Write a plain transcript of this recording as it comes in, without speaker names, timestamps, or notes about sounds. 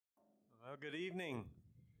Good evening.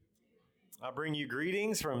 I bring you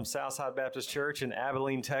greetings from Southside Baptist Church in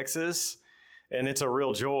Abilene, Texas, and it's a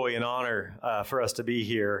real joy and honor for us to be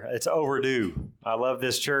here. It's overdue. I love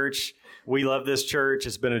this church. We love this church.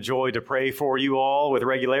 It's been a joy to pray for you all with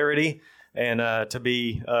regularity and to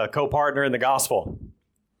be a co-partner in the gospel.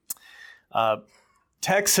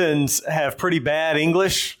 Texans have pretty bad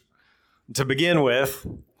English to begin with,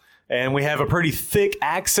 and we have a pretty thick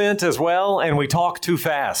accent as well, and we talk too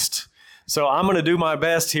fast. So I'm going to do my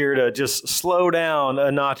best here to just slow down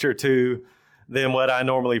a notch or two than what I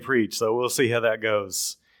normally preach. So we'll see how that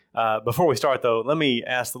goes. Before we start, though, let me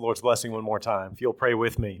ask the Lord's blessing one more time. If you'll pray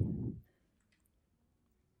with me.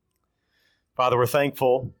 Father, we're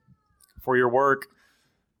thankful for your work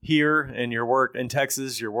here and your work in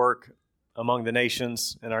Texas, your work among the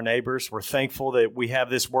nations and our neighbors. We're thankful that we have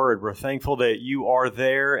this word. We're thankful that you are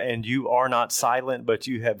there and you are not silent, but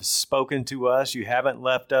you have spoken to us. You haven't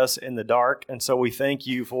left us in the dark. And so we thank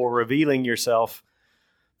you for revealing yourself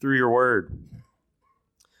through your word,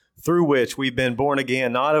 through which we've been born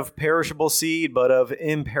again, not of perishable seed, but of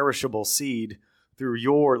imperishable seed through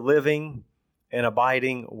your living and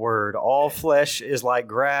abiding word. All flesh is like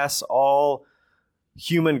grass, all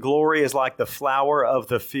human glory is like the flower of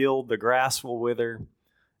the field. The grass will wither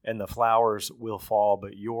and the flowers will fall,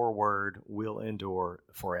 but your word will endure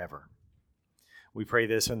forever. We pray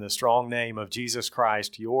this in the strong name of Jesus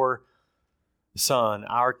Christ, your Son,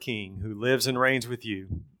 our King, who lives and reigns with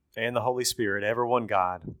you and the Holy Spirit, ever one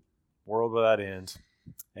God, world without end.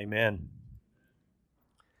 Amen.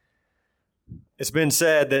 It's been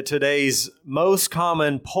said that today's most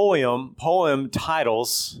common poem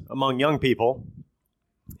titles among young people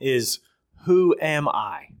is "Who Am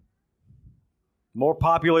I?" More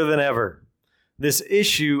popular than ever. This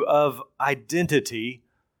issue of identity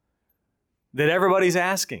that everybody's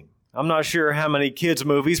asking. I'm not sure how many kids'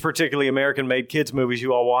 movies, particularly American-made kids' movies,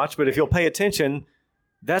 you all watch, but if you'll pay attention,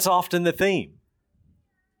 that's often the theme.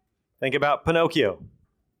 Think about Pinocchio,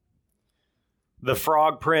 The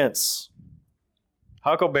Frog Prince,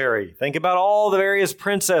 Huckleberry. Think about all the various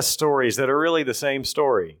princess stories that are really the same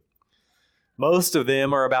story. Most of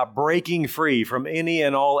them are about breaking free from any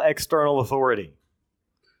and all external authority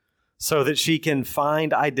so that she can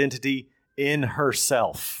find identity in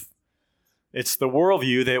herself. It's the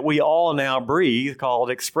worldview that we all now breathe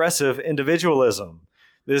called expressive individualism.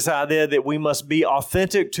 This idea that we must be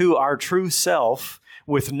authentic to our true self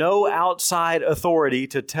with no outside authority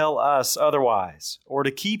to tell us otherwise or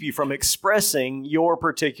to keep you from expressing your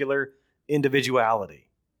particular individuality.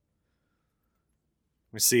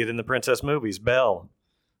 We see it in the princess movies. Belle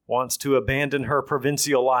wants to abandon her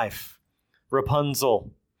provincial life.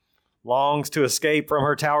 Rapunzel longs to escape from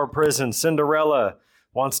her tower prison. Cinderella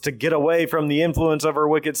wants to get away from the influence of her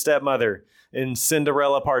wicked stepmother. In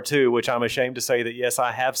Cinderella Part 2, which I'm ashamed to say that, yes,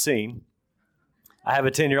 I have seen. I have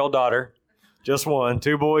a 10-year-old daughter, just one,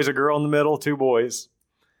 2 boys, a girl in the middle, 2 boys.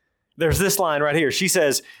 There's this line right here. She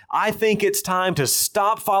says, "I think it's time to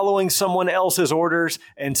stop following someone else's orders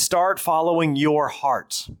and start following your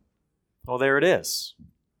heart." Well, there it is.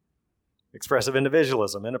 Expressive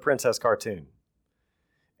individualism in a princess cartoon.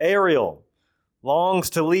 Ariel longs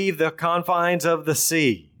to leave the confines of the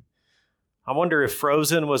sea. I wonder if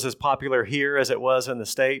Frozen was as popular here as it was in the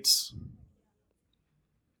States.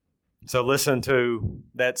 So listen to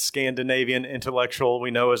that Scandinavian intellectual we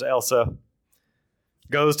know as Elsa.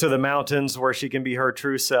 Goes to the mountains where she can be her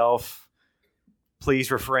true self.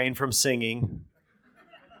 Please refrain from singing.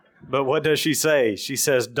 But what does she say? She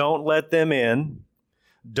says, "Don't let them in.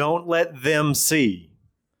 Don't let them see.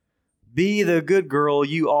 Be the good girl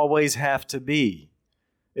you always have to be.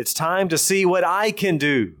 It's time to see what I can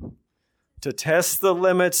do. To test the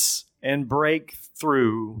limits and break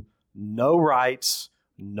through. No rights,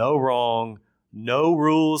 no wrong, no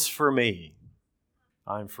rules for me.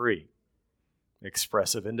 I'm free."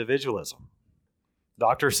 Expressive individualism.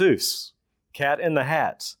 Dr. Seuss, Cat in the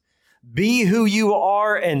Hat. Be who you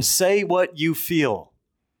are and say what you feel.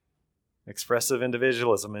 Expressive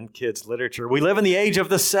individualism in kids' literature. We live in the age of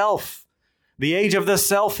the self, the age of the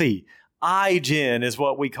selfie. iGen is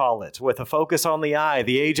what we call it, with a focus on the I,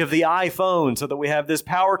 the age of the iPhone, so that we have this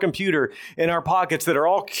power computer in our pockets that are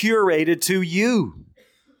all curated to you.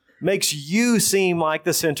 Makes you seem like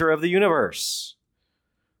the center of the universe.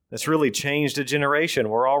 That's really changed a generation.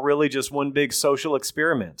 We're all really just one big social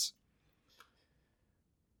experiment.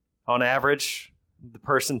 On average, the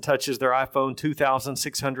person touches their iPhone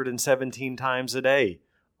 2,617 times a day,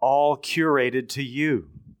 all curated to you.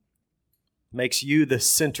 Makes you the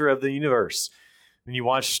center of the universe. When you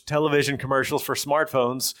watch television commercials for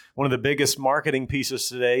smartphones, one of the biggest marketing pieces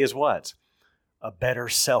today is what? a better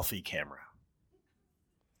selfie camera.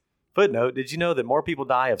 Footnote, did you know that more people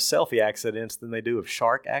die of selfie accidents than they do of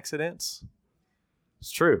shark accidents?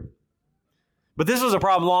 It's true. But this was a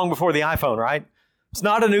problem long before the iPhone, right? It's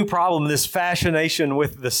not a new problem, this fascination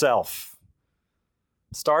with the self.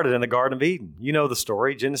 It started in the Garden of Eden. You know the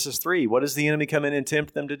story, Genesis 3. What does the enemy come in and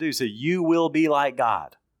tempt them to do? So you will be like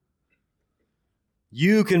God.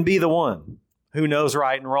 You can be the one who knows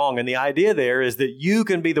right and wrong. And the idea there is that you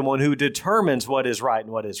can be the one who determines what is right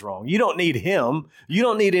and what is wrong. You don't need him. You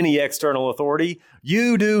don't need any external authority.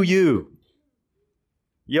 You do you.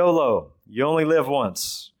 YOLO. You only live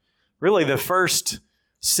once. Really, the first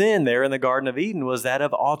sin there in the Garden of Eden was that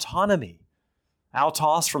of autonomy.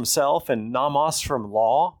 Autos from self and nomos from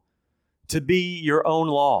law. To be your own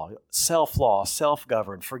law, self-law,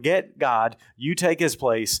 self-governed. Forget God, you take his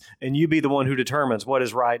place, and you be the one who determines what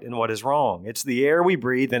is right and what is wrong. It's the air we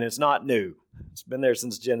breathe, and it's not new. It's been there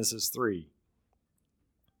since Genesis 3.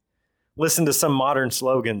 Listen to some modern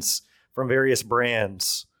slogans from various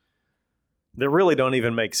brands that really don't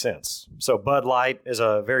even make sense. So Bud Light is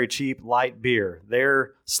a very cheap light beer.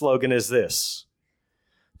 Their slogan is this: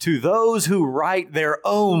 to those who write their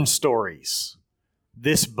own stories,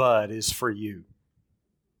 this Bud is for you.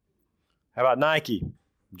 How about Nike?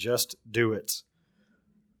 Just do it.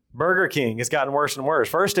 Burger King has gotten worse and worse.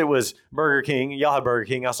 First it was Burger King. Y'all had Burger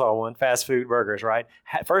King. I saw one. Fast food burgers, right?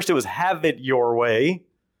 First it was have it your way.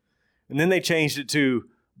 And then they changed it to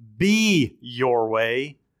be your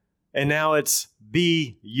way. And now it's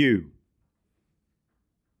be you.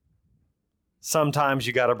 Sometimes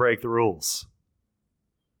you got to break the rules.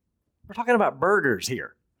 We're talking about burgers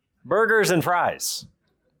here. Burgers and fries.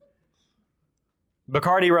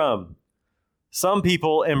 Bacardi rum. Some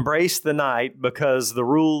people embrace the night because the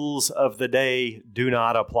rules of the day do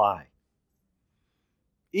not apply.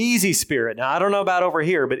 Easy Spirit. Now, I don't know about over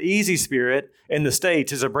here, but Easy Spirit in the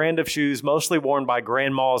States is a brand of shoes mostly worn by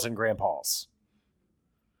grandmas and grandpas.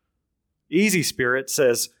 Easy Spirit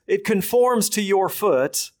says it conforms to your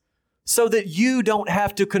foot so that you don't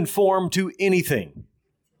have to conform to anything.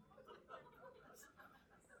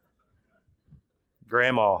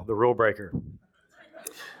 Grandma, the rule breaker.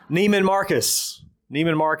 Neiman Marcus.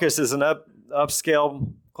 Neiman Marcus is an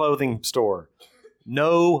upscale clothing store.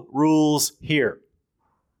 No rules here.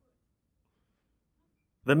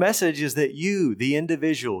 The message is that you, the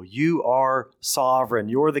individual, you are sovereign.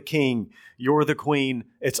 You're the king. You're the queen.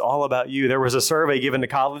 It's all about you. There was a survey given to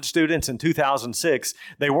college students in 2006.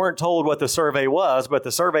 They weren't told what the survey was, but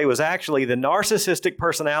the survey was actually the Narcissistic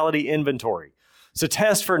Personality Inventory. It's a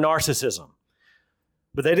test for narcissism.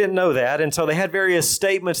 But they didn't know that, and so they had various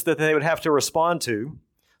statements that they would have to respond to,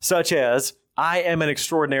 such as, I am an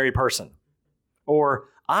extraordinary person, or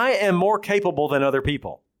I am more capable than other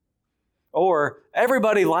people, or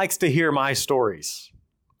everybody likes to hear my stories,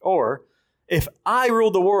 or if I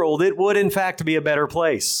ruled the world, it would in fact be a better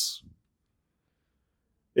place.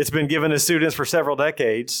 It's been given to students for several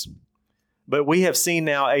decades, but we have seen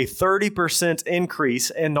now a 30% increase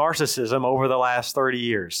in narcissism over the last 30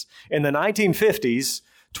 years. In the 1950s,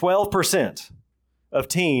 12% of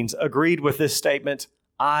teens agreed with this statement,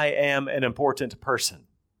 I am an important person.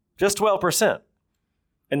 Just 12%.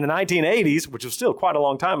 In the 1980s, which was still quite a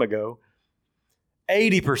long time ago,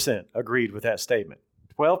 80% agreed with that statement.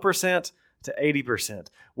 12% to 80%.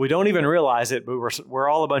 We don't even realize it, but we're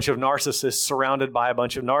all a bunch of narcissists surrounded by a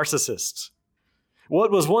bunch of narcissists. What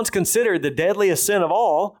was once considered the deadliest sin of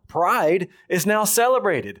all, pride, is now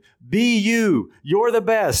celebrated. Be you. You're the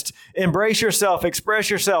best. Embrace yourself. Express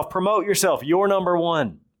yourself. Promote yourself. You're number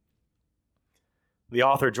one. The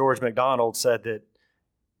author George MacDonald said that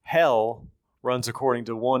hell runs according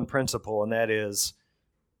to one principle, and that is,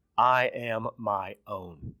 I am my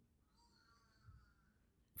own.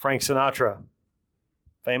 Frank Sinatra,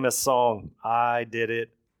 famous song, I Did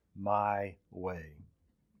It My Way.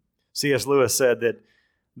 C.S. Lewis said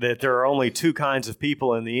that there are only two kinds of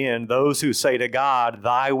people in the end, those who say to God,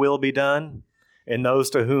 thy will be done, and those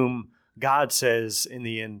to whom God says in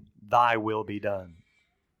the end, thy will be done.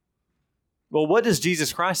 Well, what does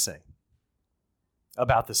Jesus Christ say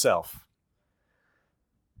about the self?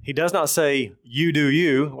 He does not say, you do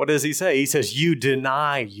you. What does he say? He says, you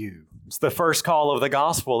deny you. It's the first call of the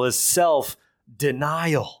gospel is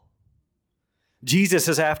self-denial. Jesus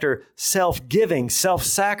is after self-giving,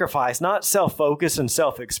 self-sacrifice, not self-focus and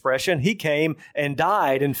self-expression. He came and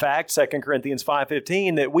died, in fact, 2 Corinthians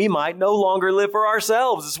 5:15, that we might no longer live for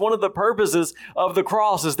ourselves. It's one of the purposes of the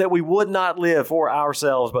cross is that we would not live for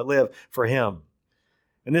ourselves, but live for him.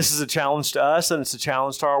 And this is a challenge to us, and it's a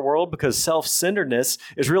challenge to our world because self-centeredness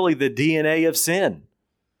is really the DNA of sin.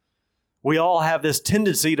 We all have this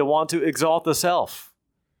tendency to want to exalt the self.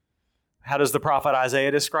 How does the prophet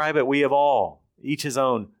Isaiah describe it? We have all, each his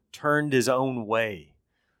own, turned his own way.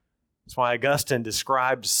 That's why Augustine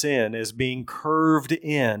described sin as being curved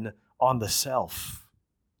in on the self.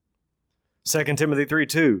 2 Timothy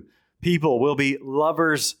 3:2, people will be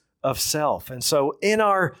lovers of self. And so in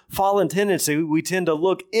our fallen tendency, we tend to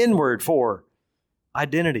look inward for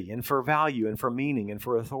identity and for value and for meaning and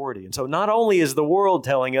for authority. And so not only is the world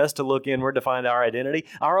telling us to look inward to find our identity,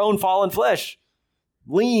 our own fallen flesh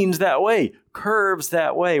leans that way, curves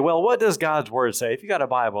that way. Well, what does God's word say? If you got a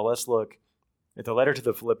Bible, let's look at the letter to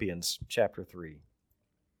the Philippians, chapter 3.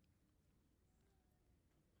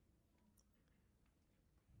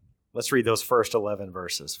 Let's read those first 11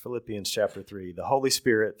 verses. Philippians chapter 3, the Holy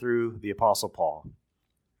Spirit through the Apostle Paul.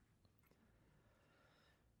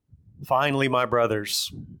 Finally, my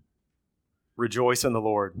brothers, rejoice in the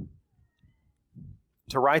Lord.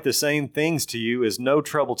 To write the same things to you is no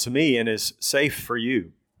trouble to me and is safe for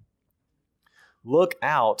you. Look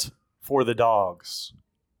out for the dogs.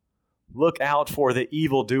 Look out for the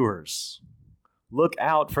evildoers. Look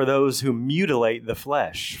out for those who mutilate the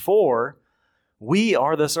flesh. For we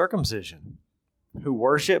are the circumcision, who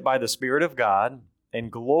worship by the Spirit of God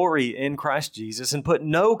and glory in Christ Jesus and put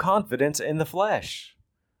no confidence in the flesh.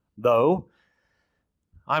 Though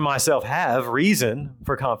I myself have reason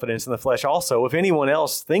for confidence in the flesh also. If anyone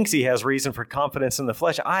else thinks he has reason for confidence in the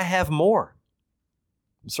flesh, I have more.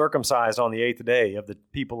 Circumcised on the 8th day of the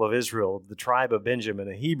people of Israel, the tribe of Benjamin,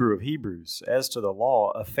 a Hebrew of Hebrews, as to the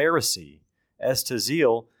law, a Pharisee, as to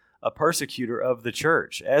zeal, a persecutor of the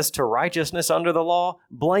church, as to righteousness under the law,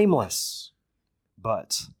 blameless.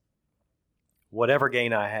 But whatever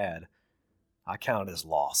gain I had, I counted as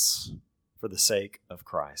loss for the sake of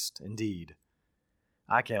Christ. Indeed,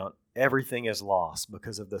 I count everything as loss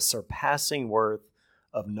because of the surpassing worth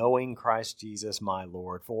of knowing Christ Jesus my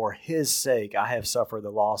Lord. For his sake I have suffered the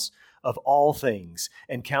loss of all things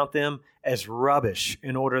and count them as rubbish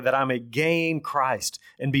in order that I may gain Christ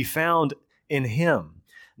and be found in him,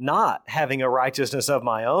 not having a righteousness of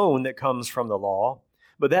my own that comes from the law,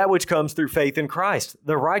 but that which comes through faith in Christ,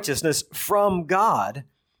 the righteousness from God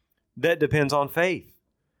that depends on faith,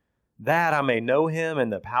 that I may know him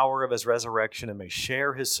and the power of his resurrection and may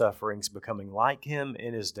share his sufferings, becoming like him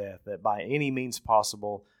in his death, that by any means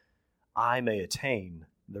possible I may attain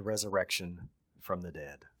the resurrection from the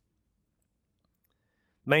dead.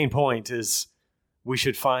 Main point is we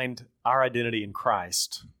should find our identity in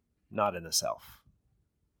Christ, not in the self.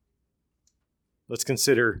 Let's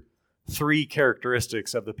consider 3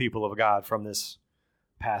 characteristics of the people of God from this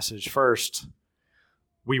passage. First,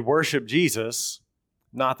 we worship Jesus,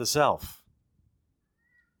 not the self.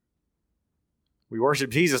 We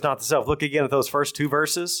worship Jesus, not the self. Look again at those first 2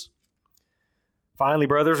 verses. Finally,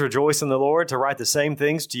 brothers, rejoice in the Lord. To write the same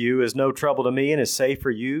things to you is no trouble to me and is safe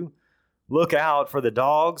for you. Look out for the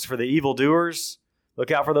dogs, for the evildoers.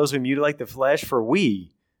 Look out for those who mutilate the flesh, for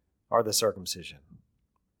we are the circumcision.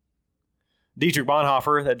 Dietrich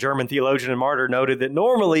Bonhoeffer, that German theologian and martyr, noted that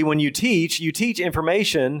normally when you teach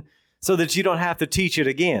information so that you don't have to teach it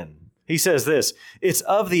again. He says this, it's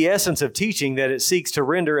of the essence of teaching that it seeks to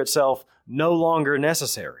render itself no longer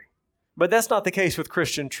necessary. But that's not the case with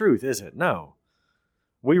Christian truth, is it? No.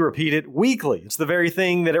 We repeat it weekly. It's the very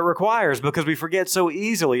thing that it requires because we forget so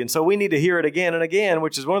easily. And so we need to hear it again and again,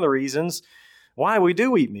 which is one of the reasons why we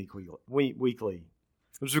do eat weekly.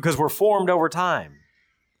 It's because we're formed over time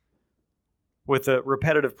with the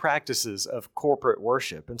repetitive practices of corporate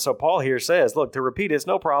worship. And so Paul here says, look, to repeat it's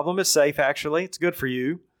no problem. It's safe, actually. It's good for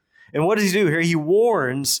you. And what does he do here? He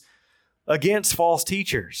warns against false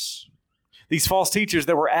teachers. These false teachers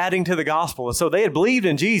that were adding to the gospel. And so they had believed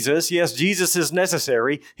in Jesus. Yes, Jesus is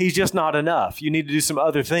necessary. He's just not enough. You need to do some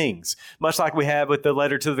other things, much like we have with the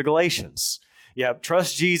letter to the Galatians. Yeah,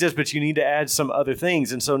 trust Jesus, but you need to add some other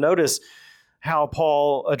things. And so notice how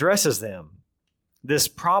Paul addresses them. This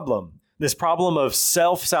problem of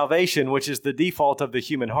self-salvation, which is the default of the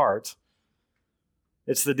human heart.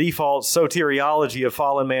 It's the default soteriology of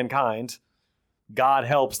fallen mankind. God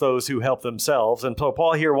helps those who help themselves. And so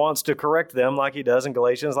Paul here wants to correct them like he does in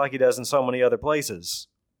Galatians, like he does in so many other places.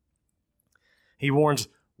 He warns,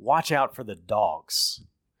 watch out for the dogs.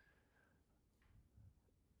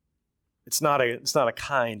 It's not a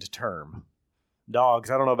kind term. Dogs,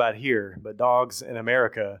 I don't know about here, but dogs in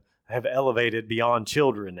America have elevated beyond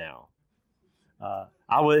children now.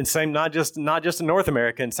 I would say not just in North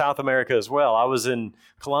America, in South America as well. I was in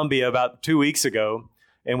Colombia about 2 weeks ago,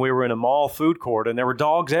 and we were in a mall food court, and there were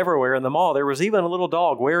dogs everywhere in the mall. There was even a little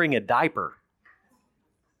dog wearing a diaper.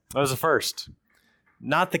 That was the first.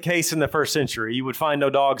 Not the case in the first century. You would find no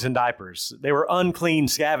dogs in diapers. They were unclean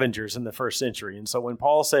scavengers in the first century. And so when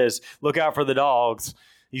Paul says, look out for the dogs,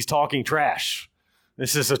 he's talking trash.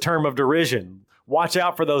 This is a term of derision. Watch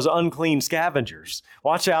out for those unclean scavengers.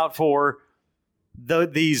 Watch out for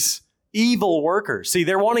these evil workers. See,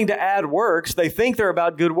 they're wanting to add works. They think they're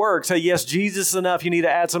about good works. Say, yes, Jesus is enough. You need to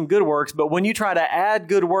add some good works. But when you try to add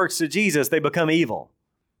good works to Jesus, they become evil.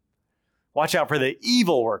 Watch out for the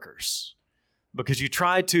evil workers. Because you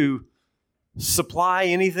try to supply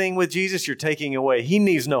anything with Jesus, you're taking away. He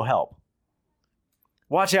needs no help.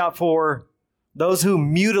 Watch out for those who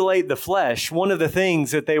mutilate the flesh. One of the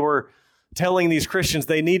things that they were telling these Christians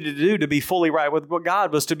they needed to do to be fully right with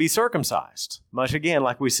God was to be circumcised. Much again,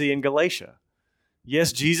 like we see in Galatia.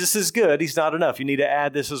 Yes, Jesus is good. He's not enough. You need to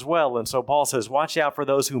add this as well. And so Paul says, watch out for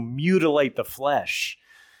those who mutilate the flesh.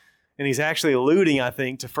 And he's actually alluding, I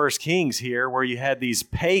think, to 1 Kings here, where you had these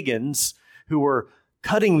pagans who were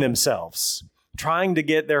cutting themselves, trying to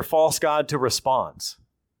get their false god to respond.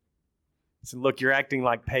 So look, you're acting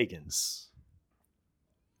like pagans.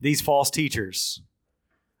 These false teachers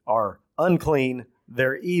are unclean,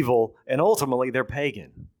 they're evil, and ultimately they're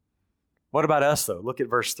pagan. What about us, though? Look at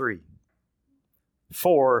verse 3.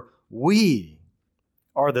 For we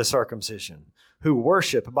are the circumcision, who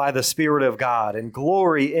worship by the Spirit of God and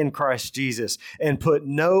glory in Christ Jesus and put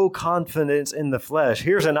no confidence in the flesh.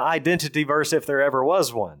 Here's an identity verse if there ever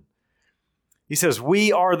was one. He says,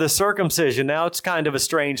 we are the circumcision. Now, it's kind of a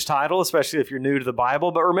strange title, especially if you're new to the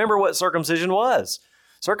Bible, but remember what circumcision was.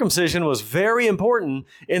 Circumcision was very important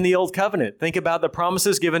in the Old Covenant. Think about the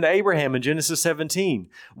promises given to Abraham in Genesis 17.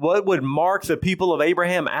 What would mark the people of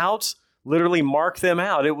Abraham out? Literally mark them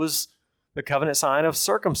out. It was the covenant sign of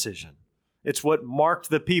circumcision. It's what marked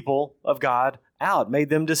the people of God out, made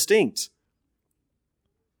them distinct.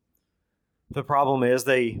 The problem is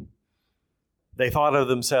they thought of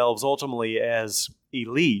themselves ultimately as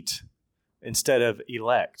elite instead of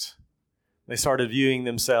elect. They started viewing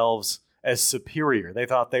themselves as superior. They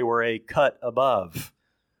thought they were a cut above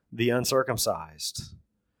the uncircumcised.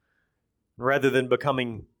 Rather than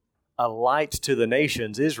becoming a light to the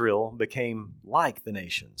nations, Israel became like the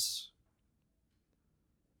nations.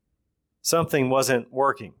 Something wasn't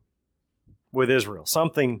working with Israel.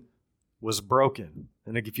 Something was broken.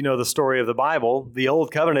 And if you know the story of the Bible, the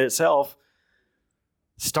Old Covenant itself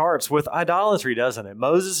starts with idolatry, doesn't it?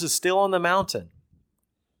 Moses is still on the mountain.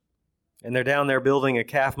 And they're down there building a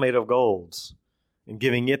calf made of golds and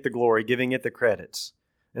giving it the glory, giving it the credits.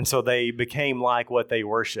 And so they became like what they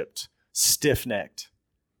worshiped, stiff-necked,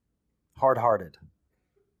 hard-hearted.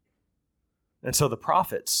 And so the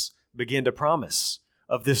prophets begin to promise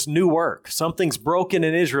of this new work. Something's broken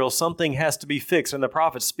in Israel. Something has to be fixed. And the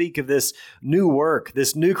prophets speak of this new work,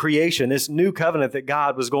 this new creation, this new covenant that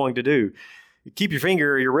God was going to do. Keep your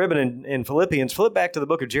finger or your ribbon in Philippians. Flip back to the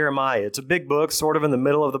book of Jeremiah. It's a big book, sort of in the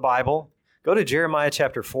middle of the Bible. Go to Jeremiah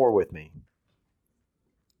chapter 4 with me.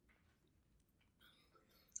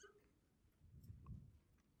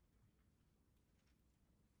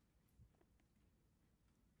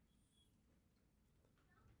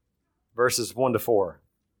 Verses 1 to 4.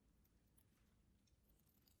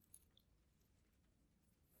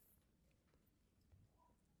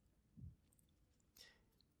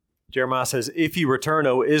 Jeremiah says, if you return,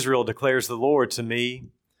 O Israel, declares the Lord to me,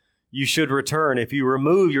 you should return if you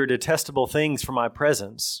remove your detestable things from my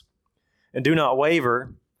presence and do not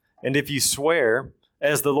waver. And if you swear,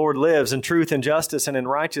 as the Lord lives, in truth and justice and in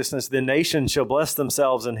righteousness, the nations shall bless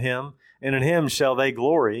themselves in him, and in him shall they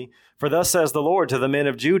glory. For thus says the Lord to the men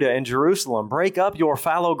of Judah and Jerusalem, break up your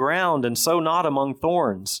fallow ground and sow not among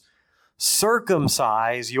thorns.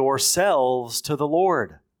 Circumcise yourselves to the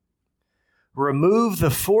Lord. Remove the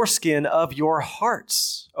foreskin of your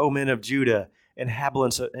hearts, O men of Judah,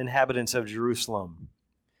 inhabitants of Jerusalem,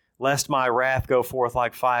 lest my wrath go forth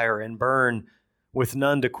like fire and burn with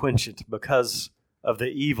none to quench it because of the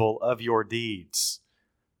evil of your deeds.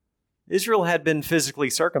 Israel had been physically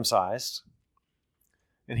circumcised,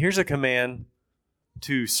 and here's a command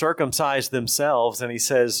to circumcise themselves, and he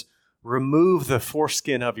says, remove the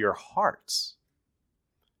foreskin of your hearts.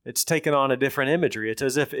 It's taken on a different imagery. It's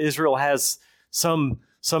as if Israel has some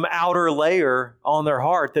outer layer on their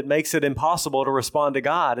heart that makes it impossible to respond to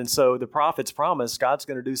God. And so the prophets promise God's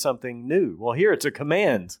going to do something new. Well, here it's a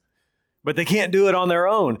command, but they can't do it on their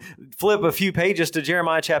own. Flip a few pages to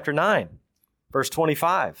Jeremiah chapter 9, verse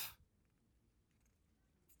 25.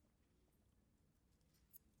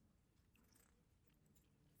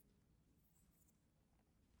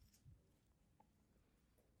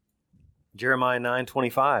 Jeremiah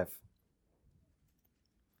 9:25.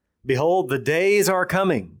 Behold, the days are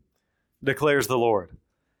coming, declares the Lord,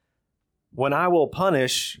 when I will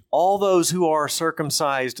punish all those who are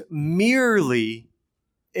circumcised merely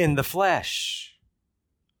in the flesh.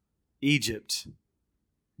 Egypt,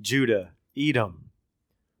 Judah, Edom,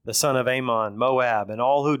 the son of Ammon, Moab, and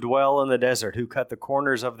all who dwell in the desert, who cut the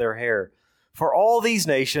corners of their hair. For all these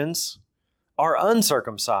nations are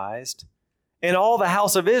uncircumcised, and all the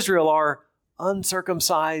house of Israel are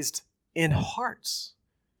uncircumcised in hearts.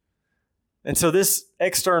 And so this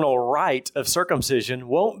external rite of circumcision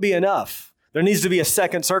won't be enough. There needs to be a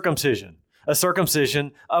second circumcision, a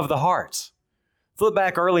circumcision of the heart. Flip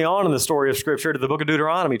back early on in the story of Scripture to the book of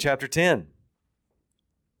Deuteronomy, chapter 10.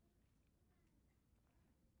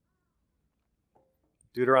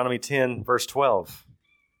 Deuteronomy 10, verse 12.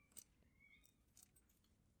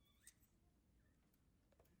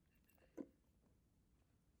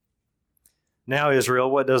 Now, Israel,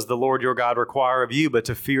 what does the Lord your God require of you but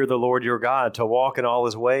to fear the Lord your God, to walk in all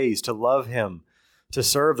his ways, to love him, to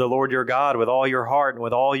serve the Lord your God with all your heart and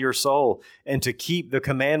with all your soul, and to keep the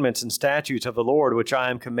commandments and statutes of the Lord, which I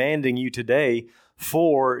am commanding you today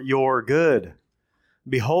for your good.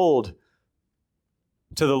 Behold,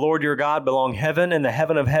 to the Lord your God belong heaven and the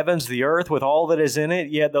heaven of heavens, the earth with all that is in it.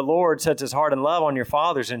 Yet the Lord sets his heart and love on your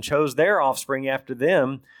fathers and chose their offspring after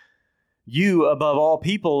them, you above all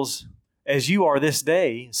peoples, as you are this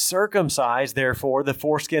day. Circumcise, therefore, the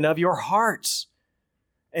foreskin of your hearts,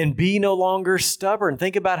 and be no longer stubborn.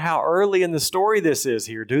 Think about how early in the story this is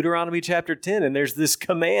here, Deuteronomy chapter 10, and there's this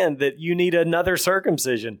command that you need another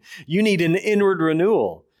circumcision. You need an inward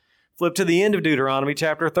renewal. Flip to the end of Deuteronomy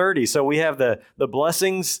chapter 30. So we have the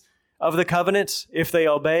blessings of the covenant if they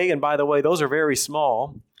obey, and by the way, those are very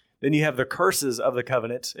small. Then you have the curses of the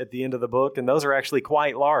covenant at the end of the book, and those are actually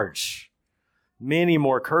quite large. Many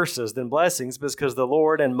more curses than blessings, because the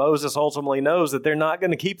Lord and Moses ultimately knows that they're not going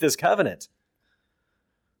to keep this covenant.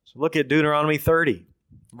 So look at Deuteronomy 30,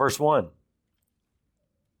 verse 1.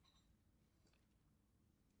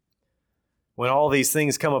 When all these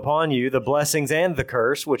things come upon you, the blessings and the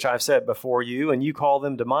curse, which I've set before you, and you call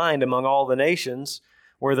them to mind among all the nations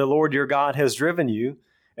where the Lord your God has driven you,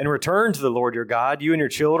 and return to the Lord your God, you and your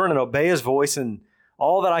children, and obey his voice and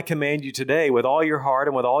all that I command you today with all your heart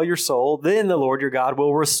and with all your soul, then the Lord your God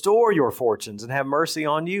will restore your fortunes and have mercy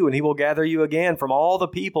on you, and he will gather you again from all the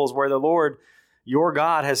peoples where the Lord your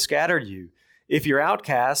God has scattered you. If your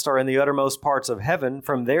outcasts are in the uttermost parts of heaven,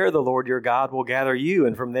 from there the Lord your God will gather you,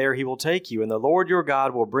 and from there he will take you. And the Lord your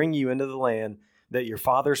God will bring you into the land that your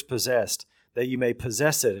fathers possessed, that you may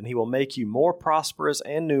possess it, and he will make you more prosperous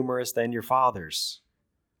and numerous than your fathers.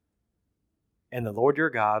 And the Lord your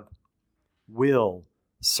God will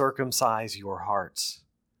circumcise your hearts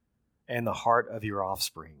and the heart of your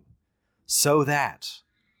offspring, so that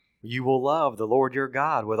you will love the Lord your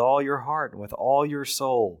God with all your heart and with all your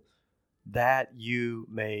soul, that you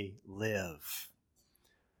may live.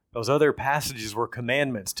 Those other passages were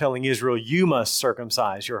commandments telling Israel, you must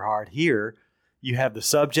circumcise your heart. Here, you have the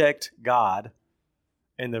subject, God,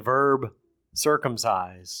 and the verb,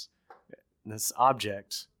 circumcise, this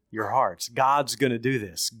object, your hearts. God's going to do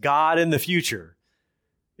this. God in the future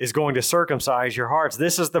is going to circumcise your hearts.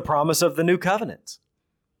 This is the promise of the new covenant,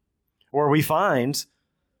 where we find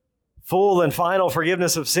full and final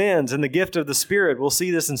forgiveness of sins and the gift of the Spirit. We'll see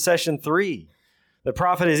this in session 3. The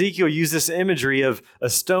prophet Ezekiel used this imagery of a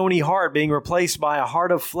stony heart being replaced by a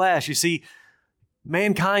heart of flesh. You see,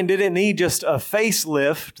 mankind didn't need just a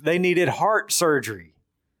facelift. They needed heart surgery,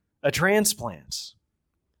 a transplant.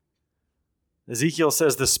 Ezekiel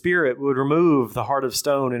says the Spirit would remove the heart of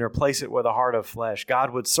stone and replace it with a heart of flesh.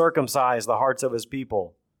 God would circumcise the hearts of his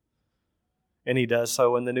people. And he does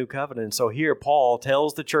so in the new covenant. So here Paul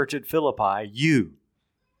tells the church at Philippi, you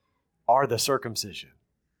are the circumcision.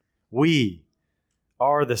 We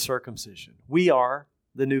are the circumcision. We are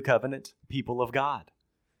the new covenant people of God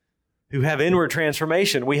who have inward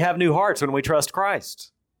transformation. We have new hearts when we trust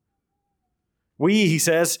Christ. We, he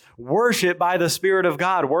says, worship by the Spirit of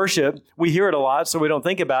God. Worship, we hear it a lot, so we don't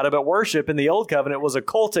think about it, but worship in the Old Covenant was a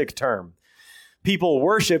cultic term. People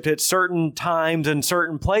worshiped at certain times and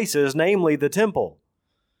certain places, namely the temple,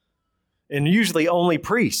 and usually only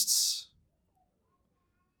priests.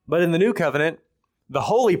 But in the New Covenant, the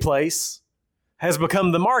holy place has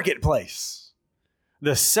become the marketplace.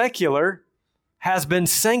 The secular has been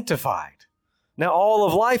sanctified. Now all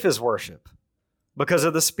of life is worship because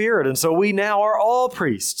of the Spirit. And so we now are all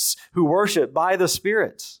priests who worship by the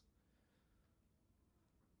Spirit.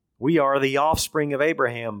 We are the offspring of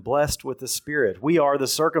Abraham, blessed with the Spirit. We are the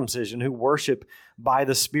circumcision who worship by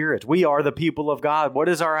the Spirit. We are the people of God. What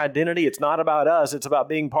is our identity? It's not about us. It's about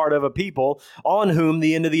being part of a people on whom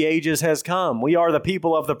the end of the ages has come. We are the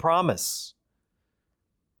people of the promise.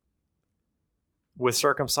 with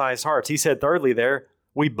circumcised hearts. He said thirdly there,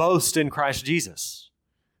 we boast in Christ Jesus.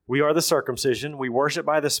 We are the circumcision, we worship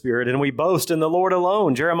by the Spirit, and we boast in the Lord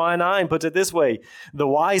alone. Jeremiah 9 puts it this way, the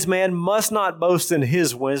wise man must not boast in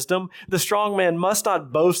his wisdom, the strong man must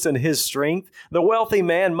not boast in his strength, the wealthy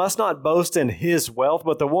man must not boast in his wealth,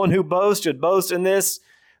 but the one who boasts should boast in this,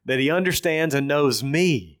 that he understands and knows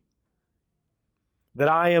me, that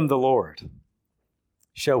I am the Lord,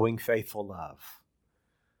 showing faithful love.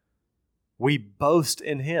 We boast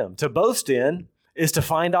in him. To boast in is to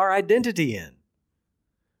find our identity in.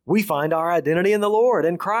 We find our identity in the Lord,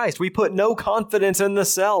 in Christ. We put no confidence in the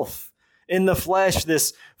self, in the flesh,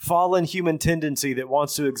 this fallen human tendency that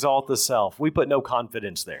wants to exalt the self. We put no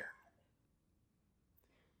confidence there.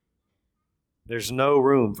 There's no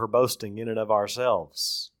room for boasting in and of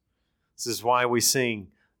ourselves. This is why we sing,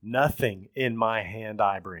 nothing in my hand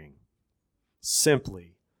I bring,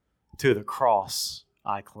 simply to the cross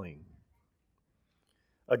I cling.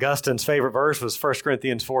 Augustine's favorite verse was 1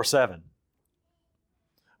 Corinthians 4:7.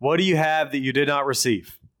 What do you have that you did not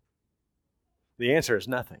receive? The answer is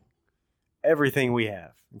nothing. Everything we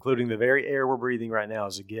have, including the very air we're breathing right now,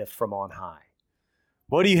 is a gift from on high.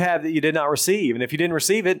 What do you have that you did not receive? And if you didn't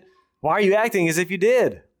receive it, why are you acting as if you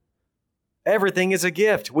did? Everything is a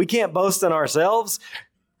gift. We can't boast in ourselves.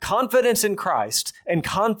 Confidence in Christ and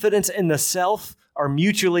confidence in the self are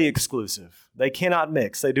mutually exclusive. They cannot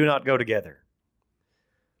mix. They do not go together.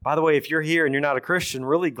 By the way, if you're here and you're not a Christian,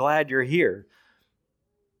 really glad you're here.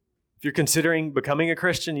 If you're considering becoming a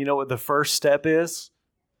Christian, you know what the first step is?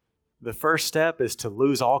 The first step is to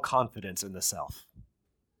lose all confidence in the self.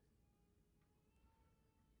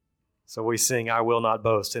 So we sing, I will not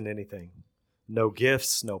boast in anything. No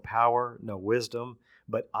gifts, no power, no wisdom,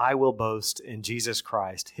 but I will boast in Jesus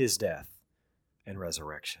Christ, his death and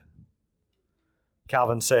resurrection.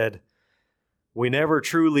 Calvin said, we never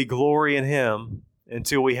truly glory in him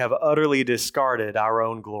until we have utterly discarded our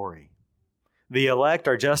own glory. The elect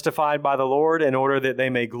are justified by the Lord in order that they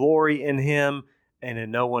may glory in him and in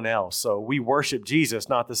no one else. So we worship Jesus,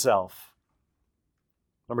 not the self.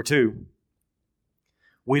 Number 2,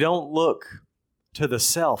 we don't look to the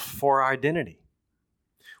self for our identity.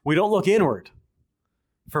 We don't look inward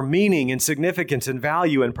for meaning and significance and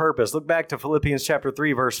value and purpose. Look back to Philippians chapter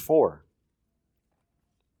 3, verse 4.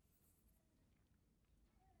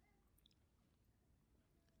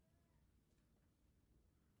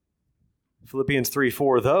 Philippians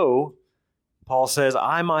 3:4, though, Paul says,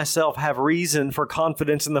 I myself have reason for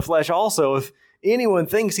confidence in the flesh also. If anyone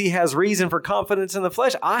thinks he has reason for confidence in the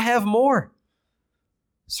flesh, I have more.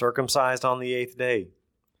 Circumcised on the 8th day,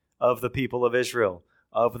 of the people of Israel,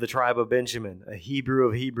 of the tribe of Benjamin, a Hebrew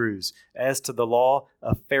of Hebrews, as to the law,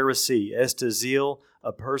 a Pharisee, as to zeal,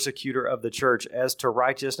 a persecutor of the church, as to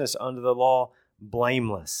righteousness under the law,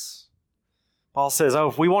 blameless. Paul says,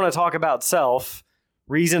 if we want to talk about self,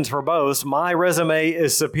 reasons for boast, my resume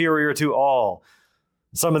is superior to all.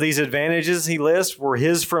 Some of these advantages he lists were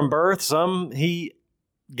his from birth, some he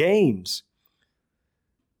gains.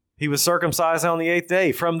 He was circumcised on the 8th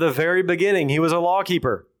day. From the very beginning, he was a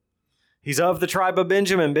lawkeeper. He's of the tribe of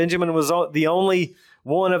Benjamin. Benjamin was the only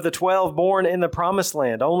one of the 12 born in the promised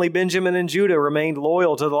land. Only Benjamin and Judah remained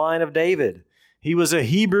loyal to the line of David. He was a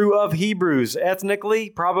Hebrew of Hebrews. Ethnically,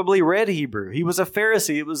 probably read Hebrew. He was a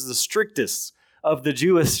Pharisee. It was the strictest of the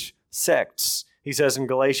Jewish sects. He says in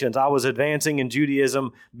Galatians, I was advancing in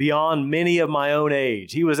Judaism beyond many of my own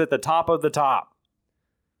age. He was at the top of the top.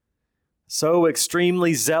 So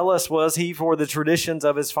extremely zealous was he for the traditions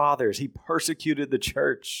of his fathers. He persecuted the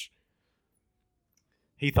church.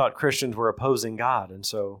 He thought Christians were opposing God and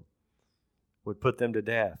so would put them to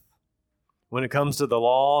death. When it comes to the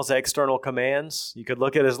law's external commands, you could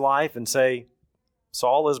look at his life and say,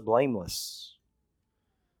 Saul is blameless.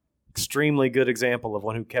 Extremely good example of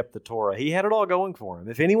one who kept the Torah. He had it all going for him.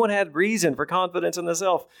 If anyone had reason for confidence in the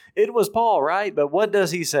self, it was Paul, right? But what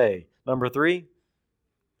does he say? Number 3,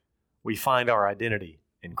 we find our identity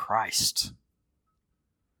in Christ.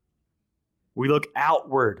 We look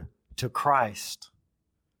outward to Christ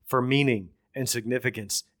for meaning and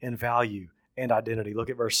significance and value and identity. Look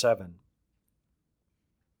at verse 7.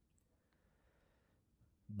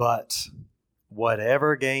 But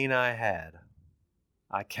whatever gain I had,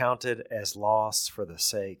 I counted as loss for the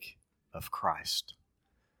sake of Christ.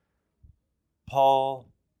 Paul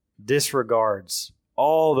disregards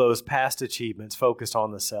all those past achievements focused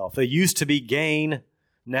on the self. They used to be gain,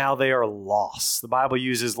 now they are loss. The Bible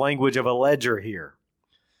uses language of a ledger here.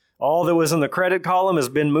 All that was in the credit column has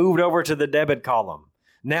been moved over to the debit column.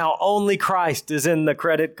 Now only Christ is in the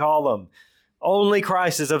credit column. Only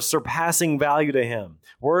Christ is of surpassing value to him,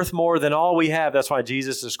 worth more than all we have. That's why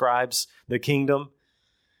Jesus describes the kingdom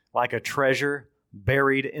like a treasure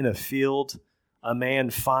buried in a field. A man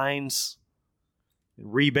finds,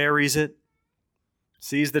 reburies it,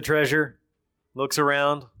 sees the treasure, looks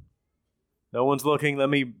around. No one's looking. Let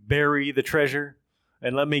me bury the treasure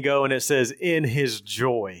and let me go. And it says, in his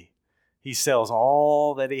joy, he sells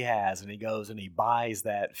all that he has and he goes and he buys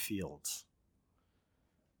that field.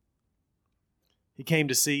 He came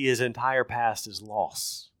to see his entire past as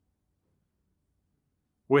loss.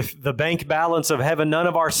 With the bank balance of heaven, none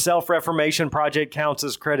of our self-reformation project counts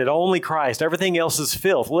as credit. Only Christ. Everything else is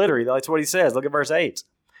filth. Literally, that's what he says. Look at verse 8.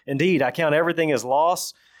 Indeed, I count everything as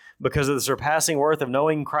loss because of the surpassing worth of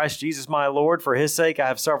knowing Christ Jesus my Lord. For his sake I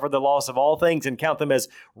have suffered the loss of all things and count them as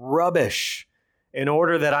rubbish in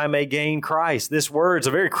order that I may gain Christ. This word is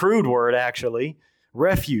a very crude word, actually.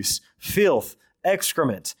 Refuse, filth,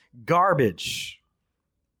 excrement, garbage.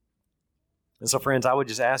 And so, friends, I would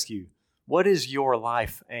just ask you, what is your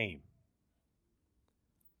life aim?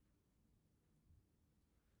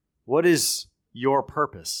 What is your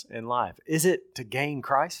purpose in life? Is it to gain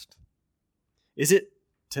Christ? Is it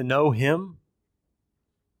to know him?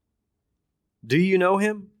 Do you know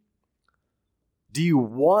him? Do you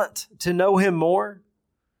want to know him more?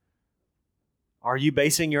 Are you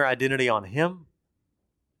basing your identity on him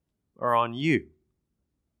or on you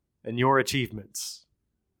and your achievements?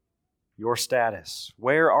 Your status?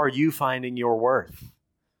 Where are you finding your worth?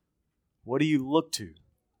 What do you look to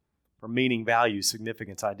for meaning, value,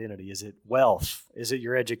 significance, identity? Is it wealth? Is it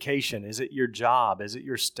your education? Is it your job? Is it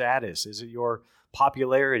your status? Is it your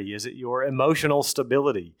popularity? Is it your emotional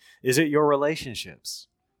stability? Is it your relationships?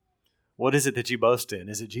 What is it that you boast in?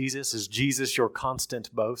 Is it Jesus? Is Jesus your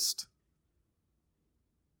constant boast?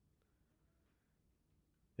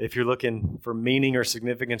 If you're looking for meaning or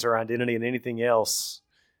significance or identity in anything else,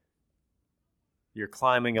 you're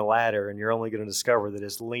climbing a ladder and you're only going to discover that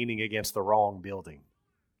it's leaning against the wrong building.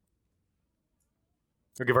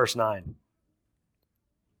 Look at verse 9.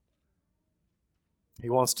 He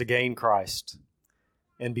wants to gain Christ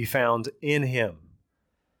and be found in him,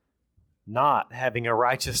 not having a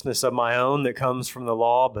righteousness of my own that comes from the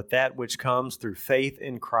law, but that which comes through faith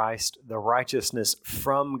in Christ, the righteousness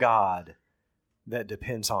from God that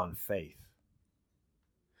depends on faith.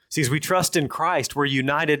 See, as we trust in Christ, we're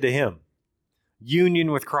united to him. Union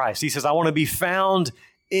with Christ. He says, I want to be found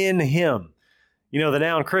in him. You know, the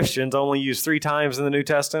noun Christians only used 3 times in the New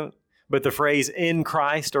Testament, but the phrase in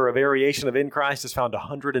Christ or a variation of in Christ is found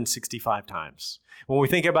 165 times. When we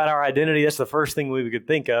think about our identity, that's the first thing we could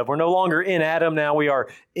think of. We're no longer in Adam, now we are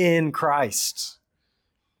in Christ.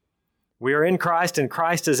 We are in Christ and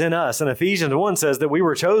Christ is in us. And Ephesians 1 says that we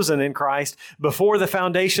were chosen in Christ before the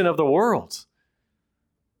foundation of the world.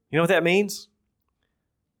 You know what that means?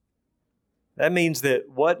 That means that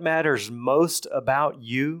what matters most about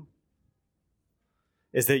you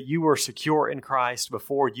is that you were secure in Christ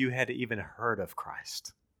before you had even heard of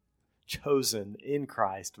Christ. Chosen in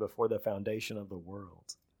Christ before the foundation of the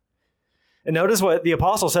world. And notice what the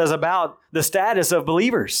apostle says about the status of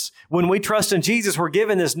believers. When we trust in Jesus, we're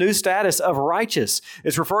given this new status of righteous.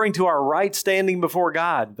 It's referring to our right standing before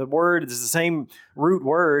God. The word is the same root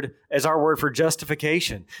word as our word for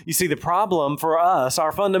justification. You see, the problem for us,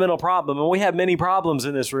 our fundamental problem, and we have many problems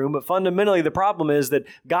in this room, but fundamentally the problem is that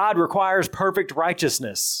God requires perfect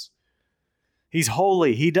righteousness. He's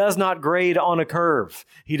holy. He does not grade on a curve.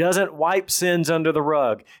 He doesn't wipe sins under the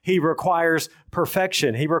rug. He requires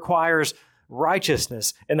perfection. He requires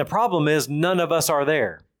righteousness. And the problem is none of us are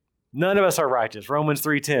there. None of us are righteous. Romans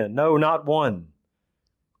 3:10. No, not one.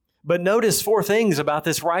 But notice 4 things about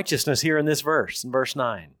this righteousness here in this verse, in verse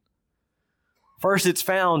 9. First, it's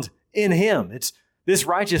found in him. This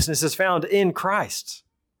righteousness is found in Christ.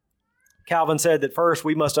 Calvin said that first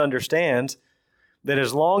we must understand that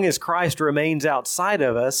as long as Christ remains outside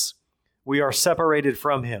of us, we are separated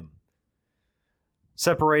from him.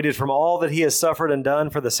 Separated from all that he has suffered and done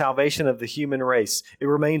for the salvation of the human race. It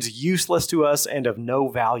remains useless to us and of no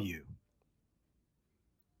value.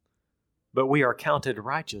 But we are counted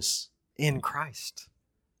righteous in Christ.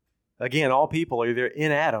 Again, all people are either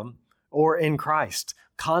in Adam or in Christ.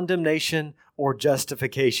 Condemnation or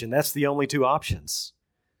justification. That's the only 2 options.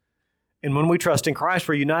 And when we trust in Christ,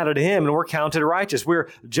 we're united to him and we're counted righteous. We're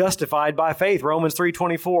justified by faith. Romans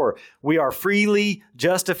 3:24. We are freely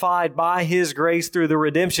justified by his grace through the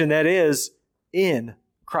redemption that is in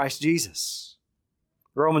Christ Jesus.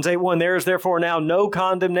 Romans 8:1. There is therefore now no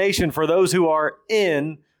condemnation for those who are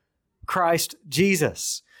in Christ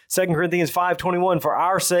Jesus. 2 Corinthians 5:21. For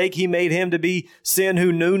our sake he made him to be sin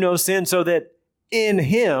who knew no sin, so that in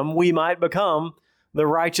him we might become the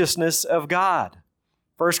righteousness of God.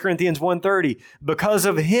 1 Corinthians 1:30, because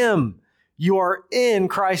of him you are in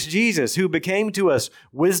Christ Jesus, who became to us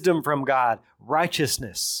wisdom from God,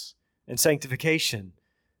 righteousness and sanctification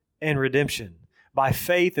and redemption. By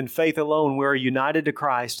faith and faith alone, we are united to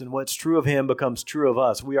Christ, and what's true of him becomes true of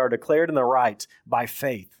us. We are declared in the right by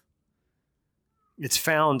faith. It's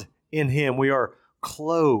found in him. We are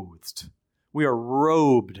clothed. We are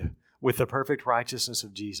robed with the perfect righteousness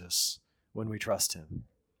of Jesus when we trust him.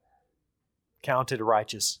 Counted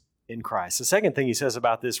righteous in Christ. The second thing he says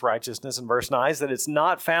about this righteousness in verse 9 is that it's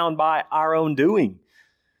not found by our own doing.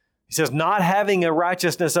 He says, not having a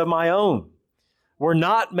righteousness of my own. We're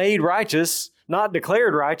not made righteous, not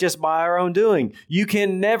declared righteous by our own doing. You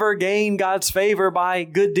can never gain God's favor by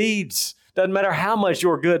good deeds. Doesn't matter how much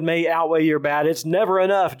your good may outweigh your bad. It's never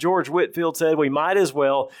enough. George Whitefield said we might as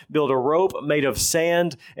well build a rope made of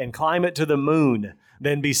sand and climb it to the moon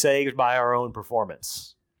than be saved by our own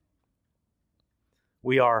performance.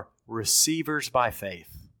 We are receivers by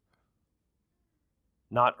faith,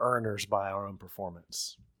 not earners by our own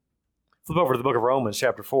performance. Flip over to the book of Romans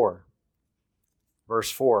chapter 4, verse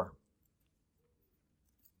 4.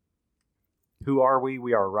 Who are we?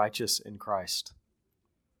 We are righteous in Christ.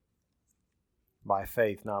 By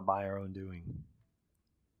faith, not by our own doing.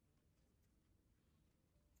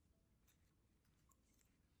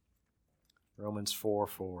 Romans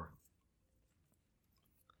 4:4.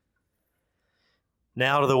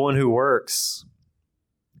 Now to the one who works,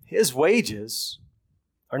 his wages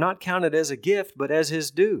are not counted as a gift, but as his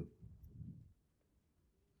due.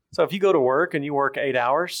 So if you go to work and you work 8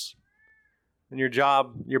 hours, and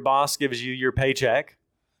your boss gives you your paycheck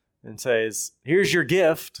and says, here's your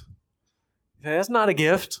gift. You say, that's not a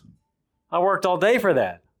gift. I worked all day for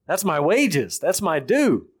that. That's my wages. That's my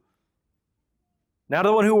due. Now to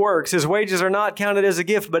the one who works, his wages are not counted as a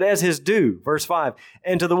gift, but as his due. Verse 5,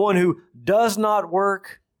 and to the one who does not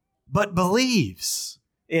work, but believes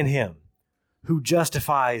in him, who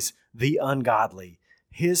justifies the ungodly,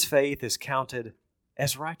 his faith is counted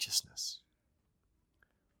as righteousness.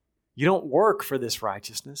 You don't work for this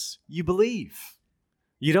righteousness. You believe.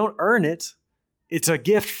 You don't earn it. It's a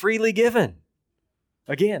gift freely given.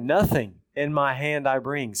 Again, nothing in my hand I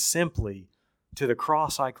bring, simply to the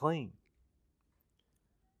cross I cling.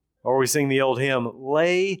 Or we sing the old hymn,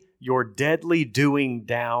 lay your deadly doing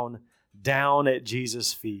down at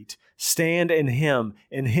Jesus' feet. Stand in him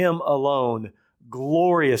alone,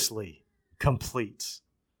 gloriously complete.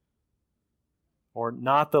 Or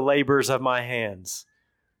not the labors of my hands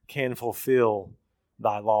can fulfill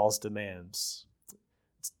thy law's demands.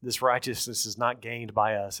 This righteousness is not gained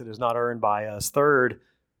by us. It is not earned by us. Third,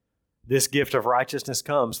 this gift of righteousness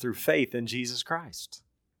comes through faith in Jesus Christ.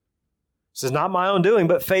 This is not my own doing,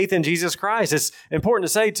 but faith in Jesus Christ. It's important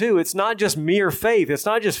to say, too, it's not just mere faith. It's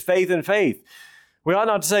not just faith in faith. We ought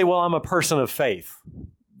not to say, well, I'm a person of faith.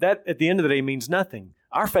 That, at the end of the day, means nothing.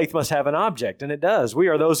 Our faith must have an object, and it does. We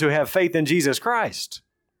are those who have faith in Jesus Christ.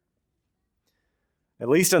 At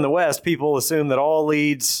least in the West, people assume that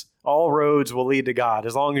all roads will lead to God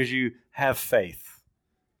as long as you have faith.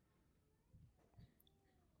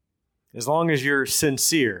 As long as you're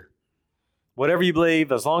sincere. Whatever you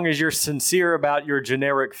believe, as long as you're sincere about your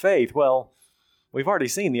generic faith. Well, we've already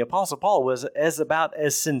seen the Apostle Paul was about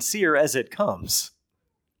as sincere as it comes.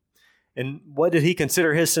 And what did he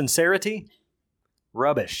consider his sincerity?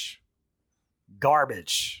 Rubbish.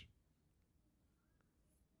 Garbage.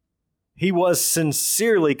 He was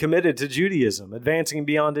sincerely committed to Judaism, advancing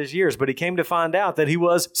beyond his years, but he came to find out that he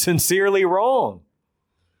was sincerely wrong.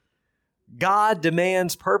 God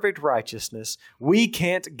demands perfect righteousness. We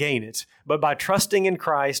can't gain it, but by trusting in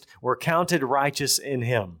Christ, we're counted righteous in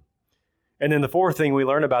him. And then the fourth thing we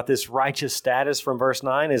learn about this righteous status from verse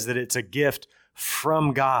 9 is that it's a gift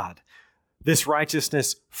from God. This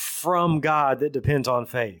righteousness from God that depends on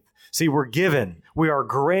faith. See, we are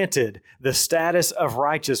granted the status of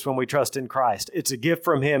righteous when we trust in Christ. It's a gift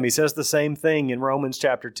from him. He says the same thing in Romans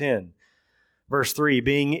chapter 10. Verse 3,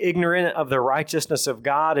 being ignorant of the righteousness of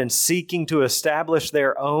God and seeking to establish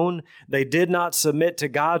their own, they did not submit to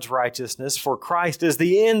God's righteousness, for Christ is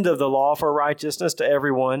the end of the law for righteousness to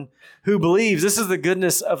everyone who believes. This is the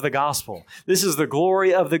goodness of the gospel. This is the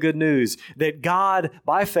glory of the good news, that God,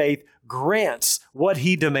 by faith, grants what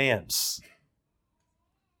he demands.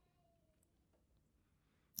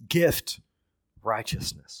 Gift,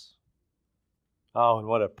 righteousness. Oh, and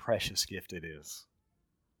what a precious gift it is.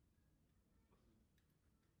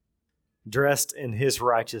 Dressed in his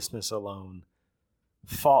righteousness alone,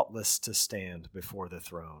 faultless to stand before the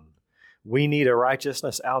throne. We need a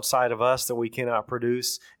righteousness outside of us that we cannot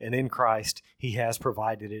produce, and in Christ, He has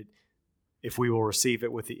provided it if we will receive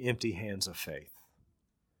it with the empty hands of faith.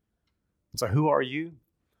 So who are you?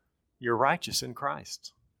 You're righteous in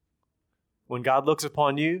Christ. When God looks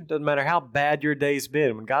upon you, doesn't matter how bad your day's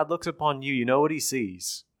been, when God looks upon you, you know what He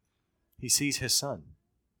sees? He sees His Son,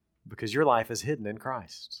 because your life is hidden in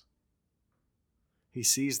Christ. He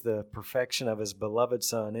sees the perfection of His beloved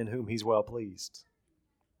Son in whom He's well pleased.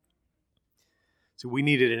 So we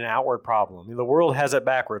needed an outward problem. The world has it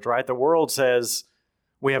backwards, right? The world says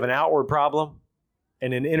we have an outward problem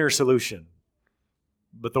and an inner solution.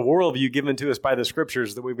 But the worldview given to us by the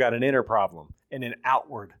Scriptures that we've got an inner problem and an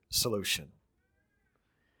outward solution.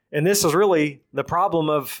 And this is really the problem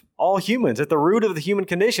of all humans. At the root of the human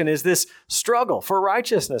condition is this struggle for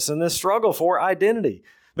righteousness and this struggle for identity.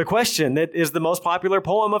 The question that is the most popular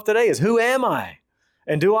poem of today is, who am I?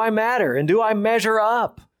 And do I matter? And do I measure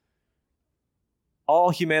up? All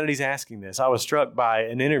humanity's asking this. I was struck by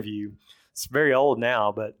an interview. It's very old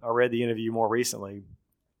now, but I read the interview more recently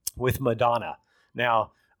with Madonna.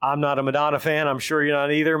 Now, I'm not a Madonna fan. I'm sure you're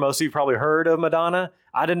not either. Most of you probably heard of Madonna.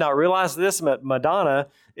 I did not realize this, but Madonna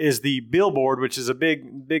is the Billboard, which is a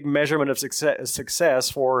big measurement of success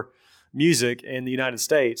for music in the United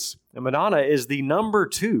States. And Madonna is the number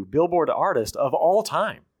 2 Billboard artist of all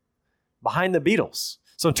time, behind the Beatles.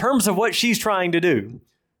 So in terms of what she's trying to do,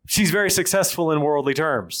 she's very successful in worldly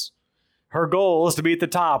terms. Her goal is to be at the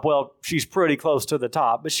top. Well, she's pretty close to the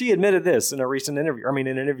top, but she admitted this in a recent interview. In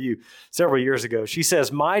an interview several years ago. She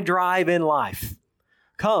says, "My drive in life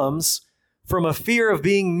comes from a fear of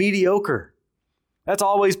being mediocre. That's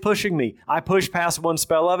always pushing me. I push past one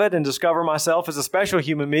spell of it and discover myself as a special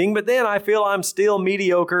human being, but then I feel I'm still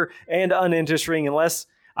mediocre and uninteresting unless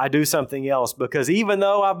I do something else. Because even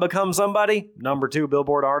though I've become somebody, number 2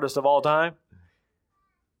 Billboard artist of all time,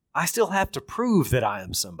 I still have to prove that I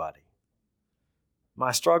am somebody.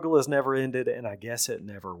 My struggle has never ended, and I guess it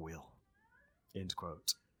never will." End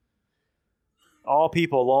quote. All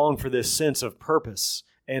people long for this sense of purpose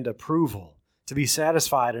and approval, to be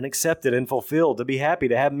satisfied and accepted and fulfilled, to be happy,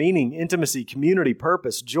 to have meaning, intimacy, community,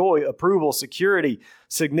 purpose, joy, approval, security,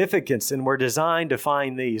 significance, and we're designed to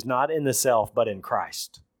find these not in the self, but in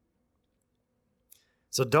Christ.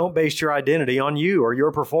 So don't base your identity on you or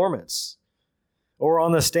your performance, or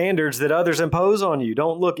on the standards that others impose on you.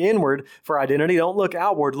 Don't look inward for identity. Don't look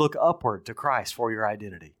outward. Look upward to Christ for your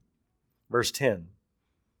identity. Verse 10.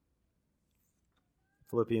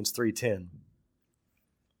 Philippians 3:10.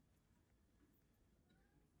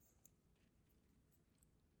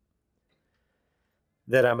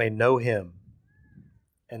 "That I may know Him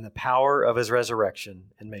and the power of His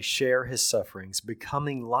resurrection, and may share His sufferings,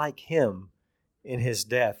 becoming like Him in His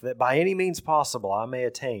death, that by any means possible I may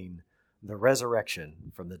attain the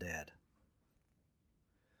resurrection from the dead."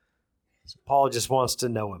 So Paul just wants to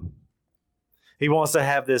know Him. He wants to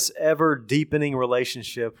have this ever-deepening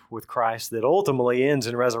relationship with Christ that ultimately ends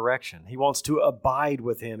in resurrection. He wants to abide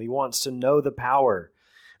with Him. He wants to know the power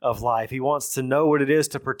of life. He wants to know what it is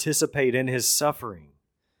to participate in His suffering.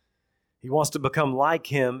 He wants to become like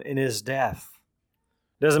Him in His death.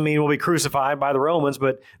 Doesn't mean we'll be crucified by the Romans,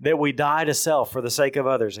 but that we die to self for the sake of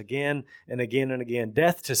others again and again and again.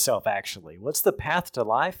 Death to self, actually. What's the path to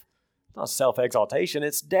life? It's not self-exaltation.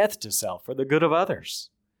 It's death to self for the good of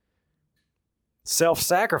others.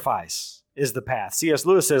 Self-sacrifice is the path. C.S.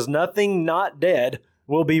 Lewis says, nothing not dead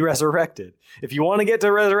will be resurrected. If you want to get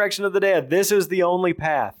to resurrection of the dead, this is the only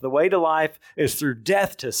path. The way to life is through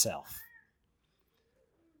death to self.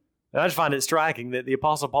 And I just find it striking that the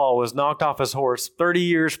Apostle Paul was knocked off his horse 30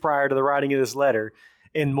 years prior to the writing of this letter.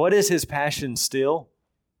 And what is his passion still?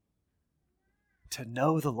 To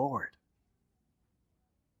know the Lord.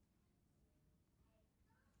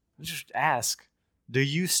 Just ask, do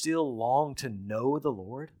you still long to know the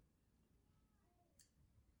Lord?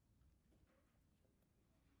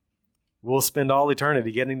 We'll spend all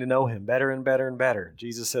eternity getting to know Him better and better and better.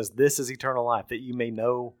 Jesus says, this is eternal life, that you may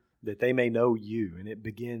know, that they may know you, and it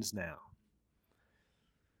begins now.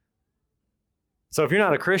 So if you're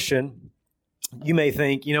not a Christian, you may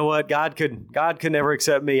think, you know what, God could never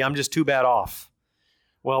accept me. I'm just too bad off.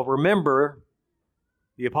 Well, remember,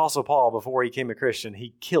 the Apostle Paul, before he became a Christian,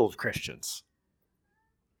 he killed Christians.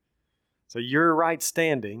 So your right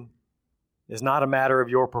standing is not a matter of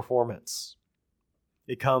your performance.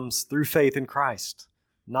 It comes through faith in Christ,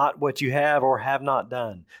 not what you have or have not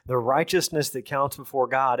done. The righteousness that counts before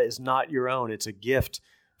God is not your own. It's a gift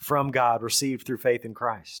from God received through faith in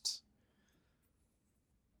Christ.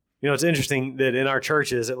 You know, it's interesting that in our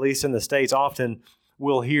churches, at least in the States, often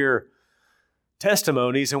we'll hear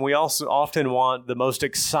testimonies, and we also often want the most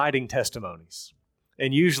exciting testimonies.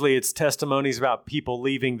 And usually it's testimonies about people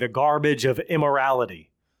leaving the garbage of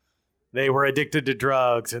immorality. They were addicted to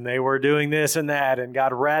drugs, and they were doing this and that, and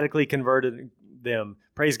God radically converted them.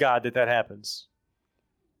 Praise God that happens.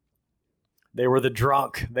 They were the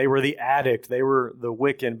drunk. They were the addict. They were the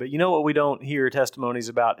wicked. But you know what we don't hear testimonies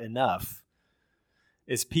about enough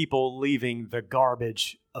is people leaving the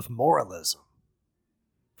garbage of moralism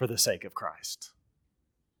for the sake of Christ.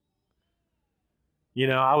 You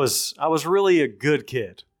know, I was really a good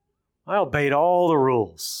kid. I obeyed all the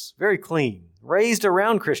rules, very clean, raised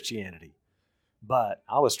around Christianity, but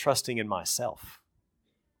I was trusting in myself.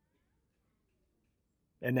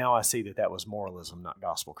 And now I see that was moralism, not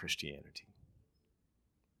gospel Christianity.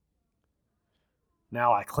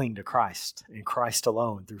 Now I cling to Christ and Christ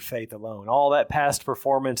alone through faith alone. All that past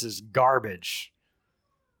performance is garbage.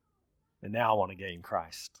 And now I want to gain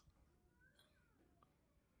Christ.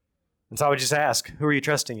 And so I would just ask, who are you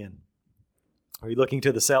trusting in? Are you looking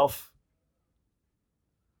to the self?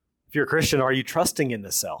 If you're a Christian, are you trusting in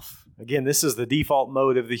the self? Again, this is the default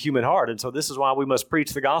mode of the human heart. And so this is why we must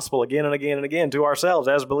preach the gospel again and again and again to ourselves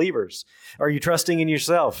as believers. Are you trusting in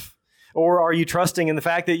yourself? Or are you trusting in the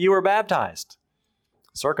fact that you were baptized?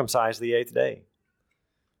 Circumcised the 8th day.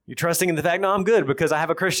 You're trusting in the fact, no, I'm good because I have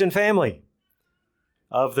a Christian family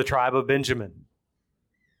of the tribe of Benjamin.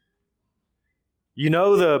 You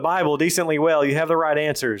know the Bible decently well. You have the right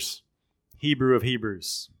answers. Hebrew of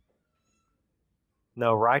Hebrews.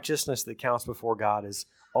 No, righteousness that counts before God is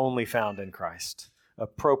only found in Christ,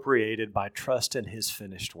 appropriated by trust in His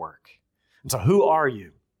finished work. And so who are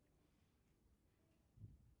you?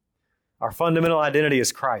 Our fundamental identity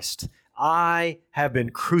is Christ. I have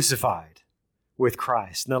been crucified with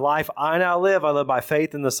Christ. And the life I now live, I live by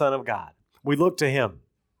faith in the Son of God. We look to Him.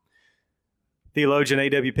 Theologian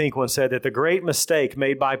A.W. Pink once said that the great mistake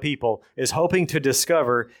made by people is hoping to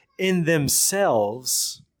discover in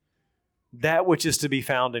themselves that which is to be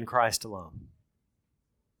found in Christ alone.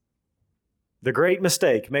 The great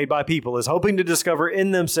mistake made by people is hoping to discover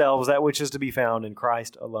in themselves that which is to be found in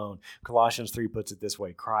Christ alone. Colossians 3 puts it this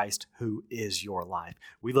way, Christ who is your life.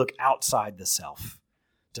 We look outside the self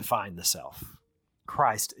to find the self.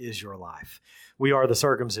 Christ is your life. We are the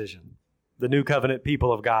circumcision, the new covenant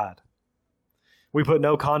people of God. We put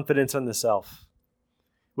no confidence in the self.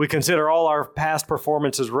 We consider all our past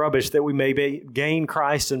performances rubbish that we may gain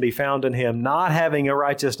Christ and be found in Him, not having a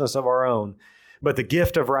righteousness of our own, but the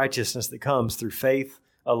gift of righteousness that comes through faith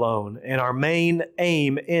alone. And our main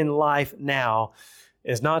aim in life now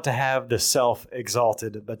is not to have the self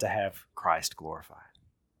exalted, but to have Christ glorified.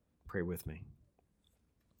 Pray with me.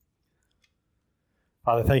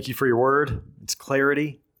 Father, thank you for your word. It's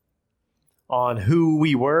clarity on who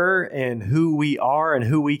we were and who we are and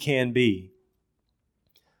who we can be.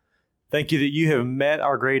 Thank you that you have met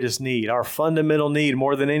our greatest need. Our fundamental need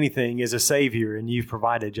more than anything is a Savior, and you've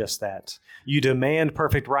provided just that. You demand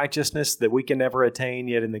perfect righteousness that we can never attain,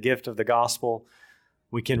 yet in the gift of the gospel,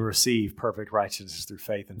 we can receive perfect righteousness through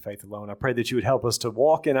faith and faith alone. I pray that you would help us to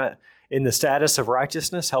walk in the status of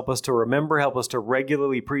righteousness, help us to remember, help us to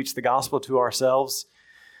regularly preach the gospel to ourselves,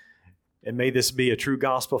 and may this be a true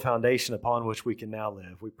gospel foundation upon which we can now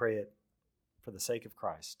live. We pray it for the sake of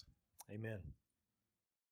Christ. Amen.